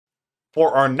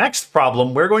For our next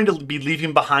problem, we're going to be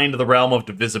leaving behind the realm of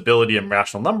divisibility and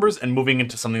rational numbers and moving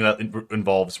into something that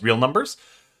involves real numbers.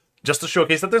 Just to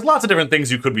showcase that there's lots of different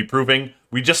things you could be proving.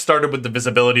 We just started with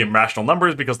divisibility and rational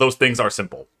numbers because those things are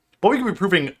simple. But we could be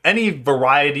proving any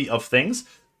variety of things.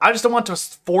 I just don't want to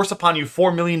force upon you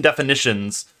 4 million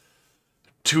definitions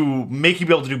to make you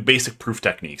be able to do basic proof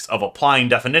techniques of applying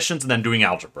definitions and then doing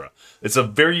algebra. It's a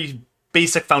very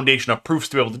basic foundation of proofs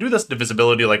to be able to do this.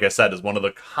 Divisibility, like I said, is one of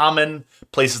the common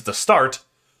places to start.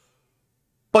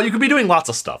 But you could be doing lots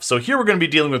of stuff. So here we're going to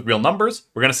be dealing with real numbers.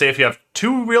 We're going to say if you have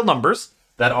two real numbers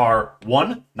that are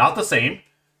 1, not the same,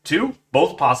 2,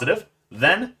 both positive,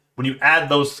 then when you add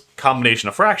those combination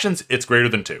of fractions, it's greater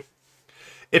than 2.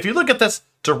 If you look at this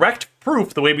direct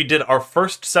proof, the way we did our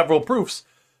first several proofs,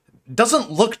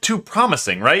 doesn't look too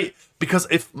promising, right? Because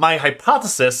if my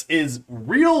hypothesis is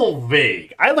real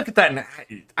vague, I look at that and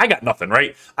I got nothing,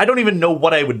 right? I don't even know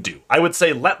what I would do. I would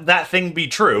say, let that thing be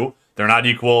true. They're not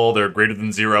equal, they're greater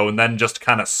than 0, and then just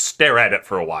kind of stare at it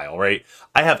for a while, right?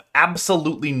 I have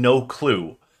absolutely no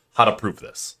clue how to prove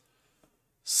this.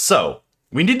 So,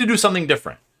 we need to do something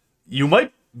different. You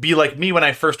might be like me when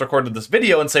I first recorded this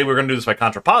video and say we're going to do this by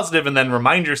contrapositive, and then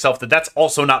remind yourself that that's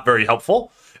also not very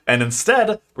helpful. And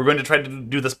instead, we're going to try to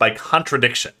do this by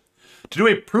contradiction. To do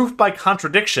a proof by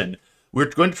contradiction, we're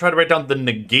going to try to write down the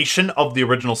negation of the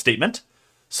original statement.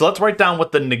 So let's write down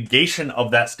what the negation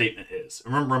of that statement is.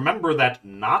 Remember that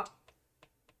not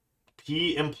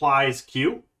P implies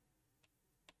Q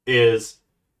is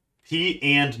P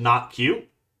and not Q.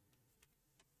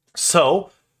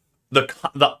 So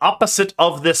the opposite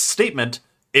of this statement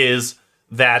is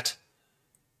that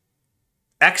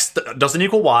X doesn't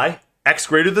equal Y, X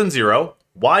greater than 0,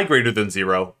 Y greater than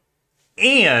 0,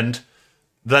 and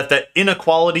that the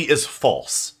inequality is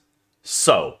false.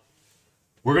 So,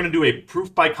 we're going to do a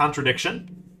proof by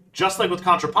contradiction. Just like with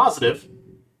contrapositive,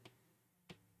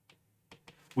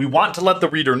 we want to let the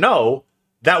reader know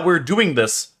that we're doing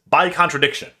this by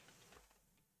contradiction.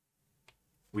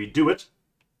 We do it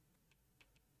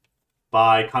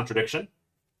by contradiction.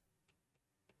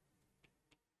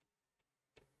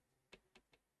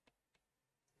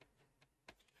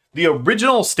 The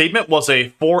original statement was a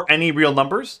for any real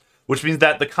numbers, which means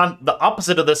that the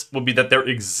opposite of this would be that there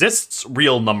exists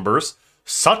real numbers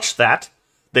such that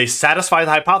they satisfy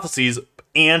the hypotheses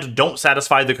and don't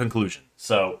satisfy the conclusion.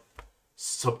 So,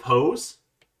 suppose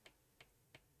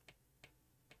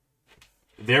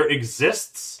there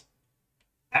exists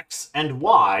X and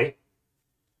Y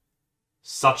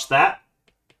such that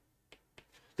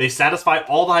they satisfy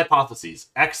all the hypotheses.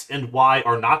 X and Y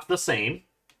are not the same.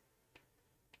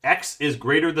 X is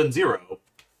greater than 0,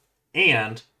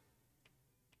 and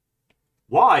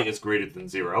Y is greater than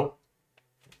 0,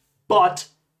 but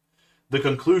the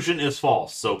conclusion is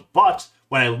false. So, but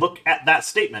when I look at that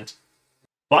statement,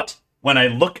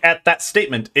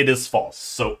 it is false.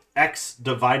 So, X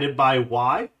divided by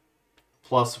Y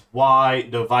plus Y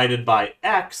divided by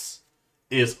X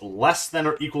is less than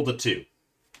or equal to 2.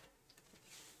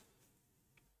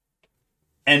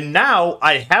 And now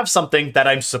I have something that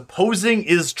I'm supposing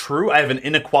is true. I have an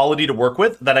inequality to work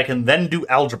with that I can then do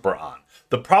algebra on.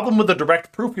 The problem with the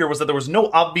direct proof here was that there was no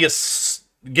obvious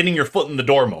getting your foot in the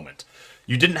door moment.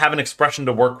 You didn't have an expression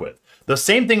to work with. The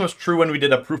same thing was true when we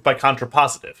did a proof by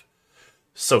contrapositive.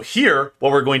 So here,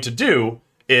 what we're going to do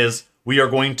is we are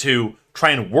going to try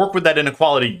and work with that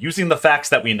inequality using the facts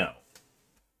that we know.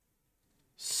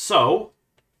 So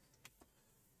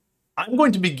I'm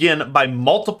going to begin by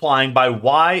multiplying by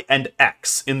Y and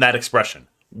X in that expression.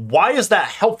 Why is that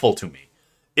helpful to me?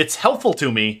 It's helpful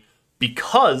to me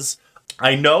because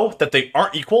I know that they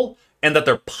aren't equal and that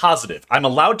they're positive. I'm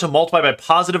allowed to multiply by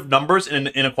positive numbers in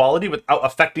an inequality without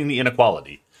affecting the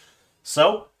inequality.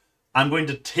 So I'm going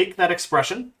to take that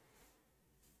expression,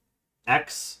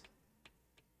 X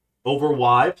over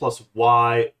Y plus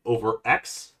Y over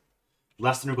X,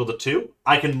 less than or equal to 2.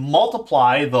 I can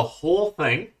multiply the whole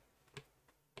thing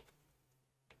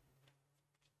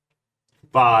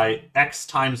by X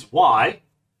times Y.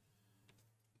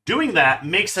 Doing that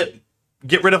makes it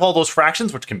get rid of all those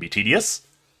fractions, which can be tedious.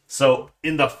 So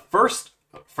in the first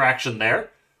fraction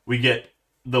there, we get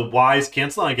the Y's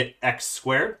cancel and I get X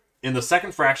squared. In the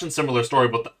second fraction, similar story,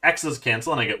 but the X's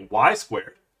cancel and I get Y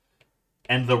squared.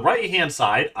 And the right-hand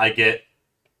side, I get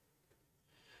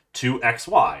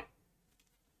 2xy.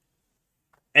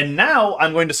 And now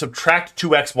I'm going to subtract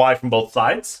 2xy from both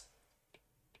sides.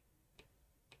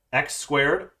 X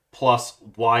squared plus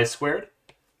Y squared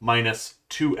minus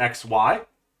 2xy.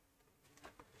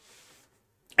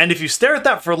 And if you stare at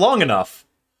that for long enough,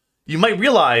 you might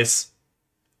realize,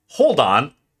 hold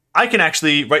on, I can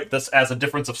actually write this as a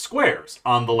difference of squares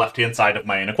on the left-hand side of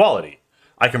my inequality.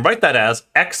 I can write that as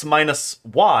x minus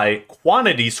y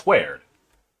quantity squared.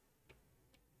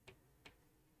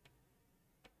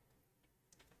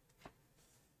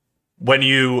 When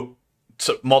you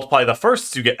multiply the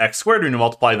firsts, you get x squared. When you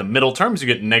multiply the middle terms, you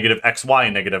get negative xy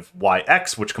and negative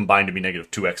yx, which combine to be negative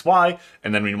 2xy.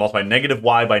 And then when you multiply negative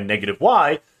y by negative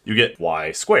y, you get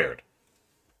y squared.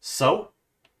 So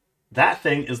that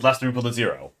thing is less than or equal to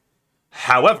 0.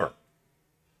 However,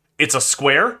 it's a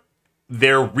square,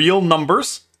 they're real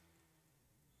numbers,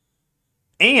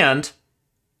 and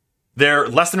they're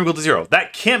less than or equal to 0.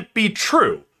 That can't be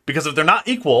true, because if they're not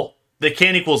equal, they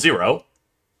can't equal 0.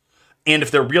 And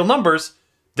if they're real numbers,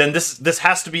 then this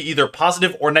has to be either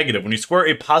positive or negative. When you square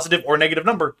a positive or negative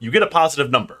number, you get a positive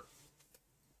number.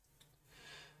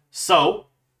 So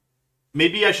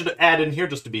maybe I should add in here,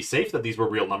 just to be safe, that these were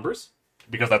real numbers,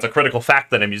 because that's a critical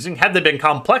fact that I'm using. Had they been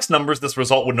complex numbers, this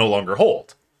result would no longer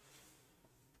hold.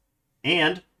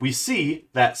 And we see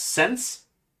that since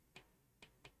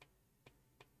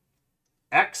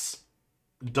x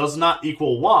does not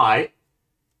equal y,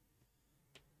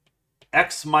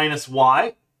 x minus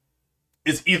y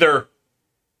is either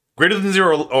greater than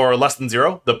 0 or less than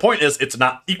 0. The point is, it's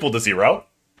not equal to 0.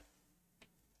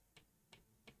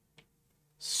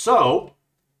 So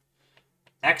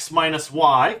x minus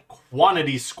y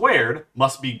quantity squared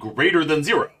must be greater than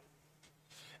 0.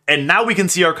 And now we can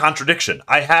see our contradiction.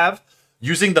 I have,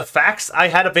 using the facts I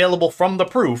had available from the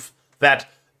proof, that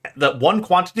one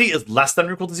quantity is less than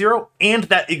or equal to 0, and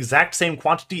that exact same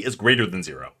quantity is greater than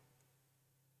 0.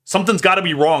 Something's got to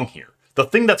be wrong here. The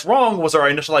thing that's wrong was our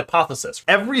initial hypothesis.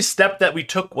 Every step that we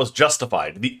took was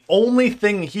justified. The only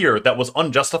thing here that was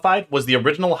unjustified was the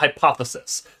original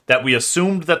hypothesis, that we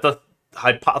assumed that the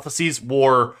hypotheses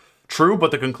were true,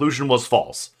 but the conclusion was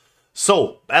false.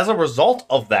 So, as a result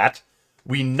of that,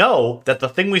 we know that the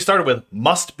thing we started with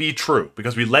must be true,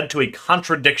 because we led to a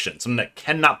contradiction, something that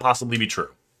cannot possibly be true.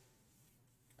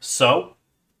 So,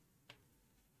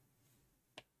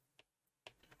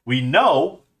 we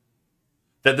know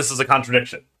that this is a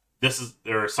contradiction.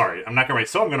 I'm not going to write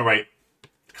so, I'm going to write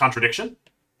contradiction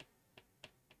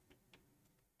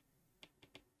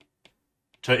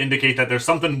to indicate that there's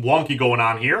something wonky going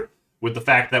on here with the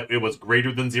fact that it was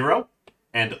greater than 0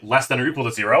 and less than or equal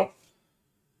to 0.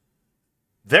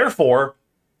 Therefore,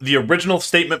 the original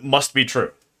statement must be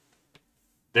true.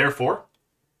 Therefore,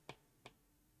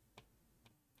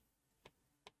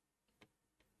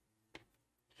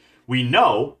 we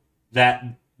know that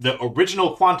the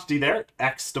original quantity there,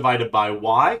 x divided by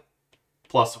y,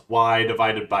 plus y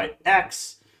divided by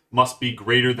x, must be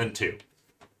greater than 2.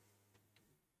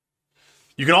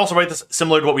 You can also write this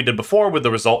similar to what we did before, with the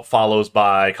result follows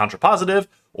by contrapositive,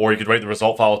 or you could write the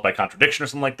result follows by contradiction or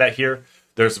something like that here.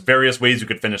 There's various ways you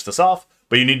could finish this off,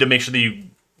 but you need to make sure that you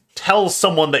tell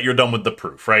someone that you're done with the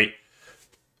proof, right?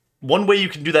 One way you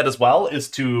can do that as well is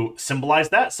to symbolize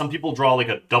that. Some people draw like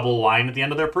a double line at the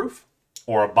end of their proof,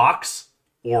 or a box,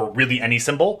 or really any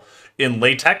symbol. In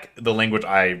LaTeX, the language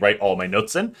I write all my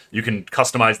notes in, you can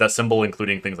customize that symbol,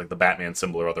 including things like the Batman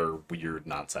symbol or other weird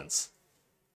nonsense.